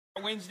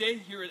Wednesday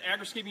here at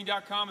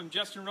Agriscaping.com. I'm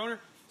Justin Roner.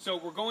 So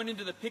we're going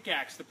into the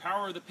pickaxe, the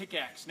power of the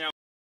pickaxe. Now,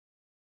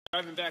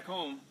 driving back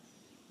home,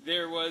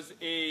 there was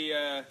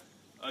a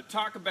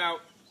talk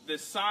about the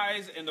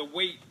size and the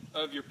weight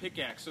of your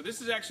pickaxe. So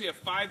this is actually a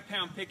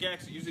 5-pound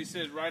pickaxe. It usually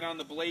says right on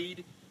the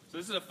blade. So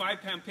this is a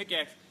 5-pound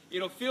pickaxe.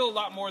 It'll feel a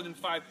lot more than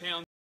 5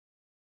 pounds.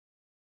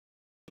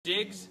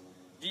 Digs,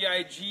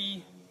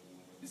 D-I-G-Z.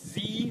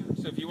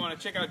 So if you want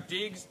to check out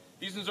Digs,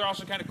 these ones are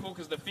also kind of cool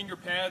because the finger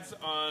pads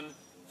on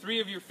 3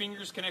 of your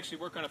fingers can actually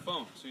work on a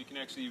phone. So you can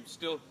actually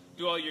still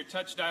do all your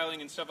touch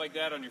dialing and stuff like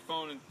that on your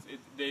phone, and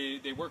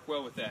they work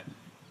well with that.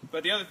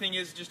 But the other thing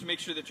is just to make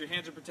sure that your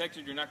hands are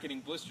protected, you're not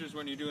getting blisters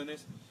when you're doing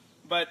this.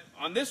 But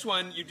on this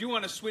one, you do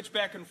want to switch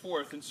back and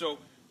forth. And so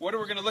what are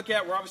we going to look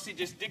at? We're obviously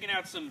just digging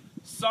out some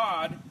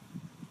sod.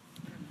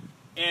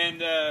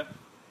 And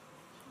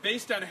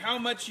based on how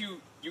much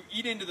you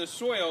eat into the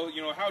soil,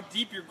 you know, how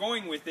deep you're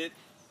going with it,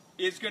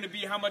 is going to be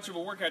how much of a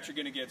workout you're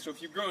going to get. So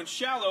if you're growing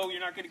shallow,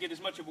 you're not going to get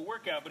as much of a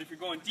workout. But if you're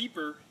going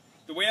deeper,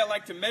 the way I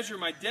like to measure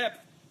my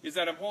depth is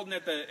that I'm holding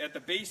at the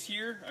base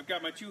here. I've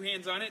got my 2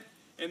 hands on it.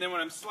 And then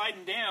when I'm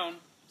sliding down,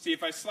 see,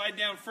 if I slide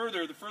down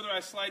further, the further I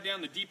slide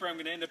down, the deeper I'm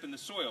going to end up in the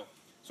soil.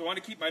 So I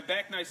want to keep my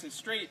back nice and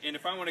straight. And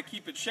if I want to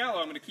keep it shallow,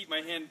 I'm going to keep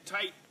my hand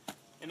tight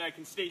and I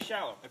can stay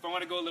shallow. If I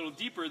want to go a little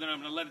deeper, then I'm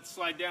going to let it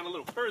slide down a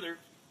little further.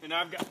 And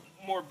I've got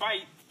more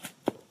bite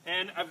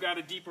and I've got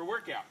a deeper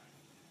workout.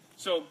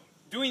 So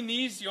doing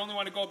these, you only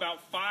want to go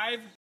about 5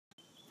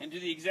 and do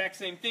the exact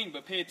same thing,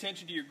 but pay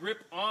attention to your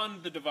grip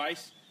on the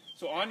device.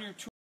 So on your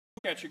tool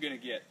workout you're going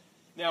to get.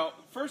 Now,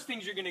 first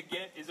things you're going to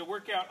get is a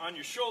workout on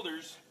your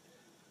shoulders.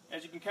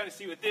 As you can kind of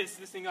see with this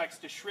thing likes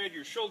to shred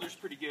your shoulders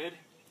pretty good.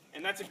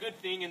 And that's a good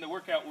thing in the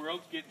workout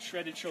world, get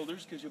shredded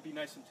shoulders because you'll be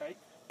nice and tight,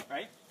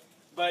 right?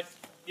 But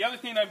the other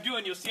thing I'm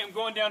doing, you'll see I'm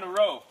going down a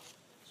row.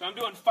 So I'm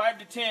doing 5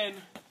 to 10.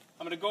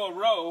 I'm going to go a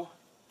row.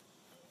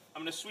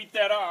 I'm going to sweep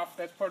that off.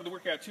 That's part of the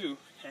workout too.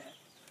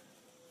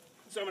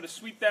 So I'm going to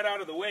sweep that out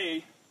of the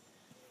way,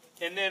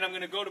 and then I'm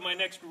going to go to my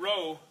next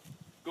row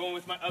going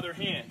with my other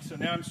hand. So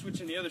now I'm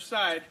switching the other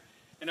side,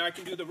 and now I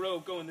can do the row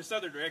going this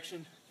other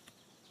direction,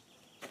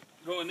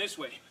 going this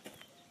way.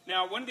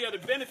 Now, one of the other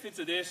benefits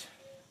of this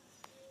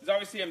is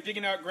obviously I'm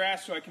digging out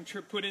grass so I can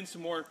put in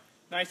some more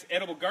nice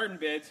edible garden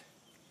beds.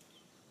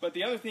 But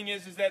the other thing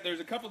is that there's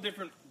a couple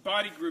different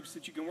body groups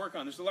that you can work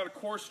on. There's a lot of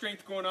core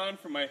strength going on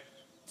from my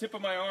tip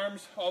of my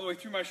arms all the way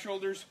through my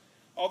shoulders,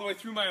 all the way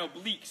through my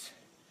obliques.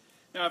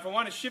 Now, if I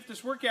want to shift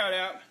this workout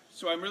out,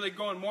 so I'm really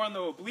going more on the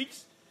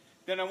obliques,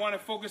 then I want to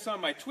focus on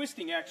my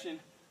twisting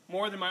action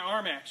more than my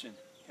arm action.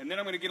 And then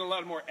I'm going to get a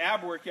lot more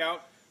ab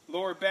workout,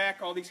 lower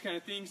back, all these kind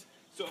of things.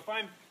 So if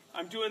I'm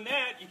doing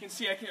that, you can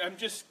see I'm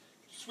just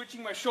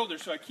switching my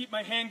shoulders. So I keep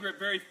my hand grip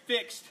very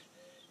fixed,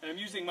 and I'm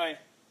using my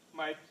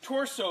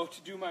torso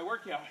to do my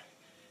workout.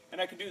 And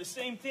I can do the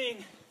same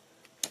thing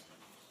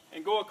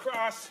and go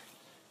across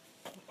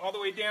all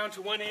the way down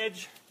to one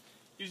edge.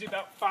 Usually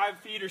about 5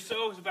 feet or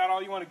so is about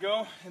all you want to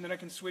go, and then I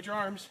can switch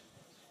arms,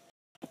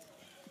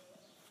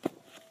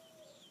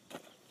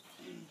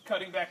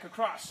 cutting back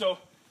across. So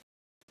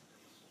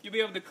you'll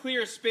be able to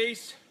clear a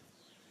space,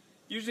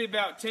 usually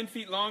about 10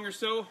 feet long or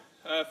so,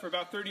 for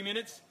about 30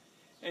 minutes,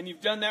 and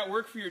you've done that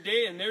work for your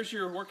day, and there's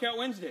your Workout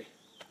Wednesday.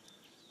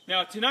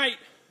 Now tonight,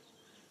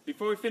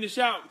 before we finish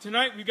out,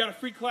 tonight we've got a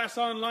free class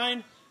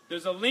online.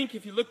 There's a link,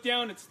 if you look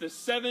down, it's the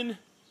 7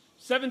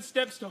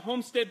 steps to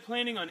homestead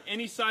planning on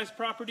any size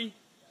property.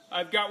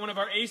 I've got one of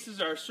our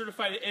ACEs, our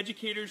certified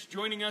educators,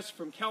 joining us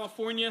from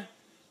California,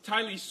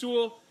 Tylee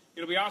Sewell.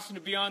 It'll be awesome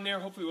to be on there.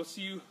 Hopefully we'll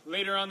see you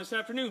later on this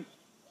afternoon.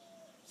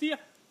 See ya.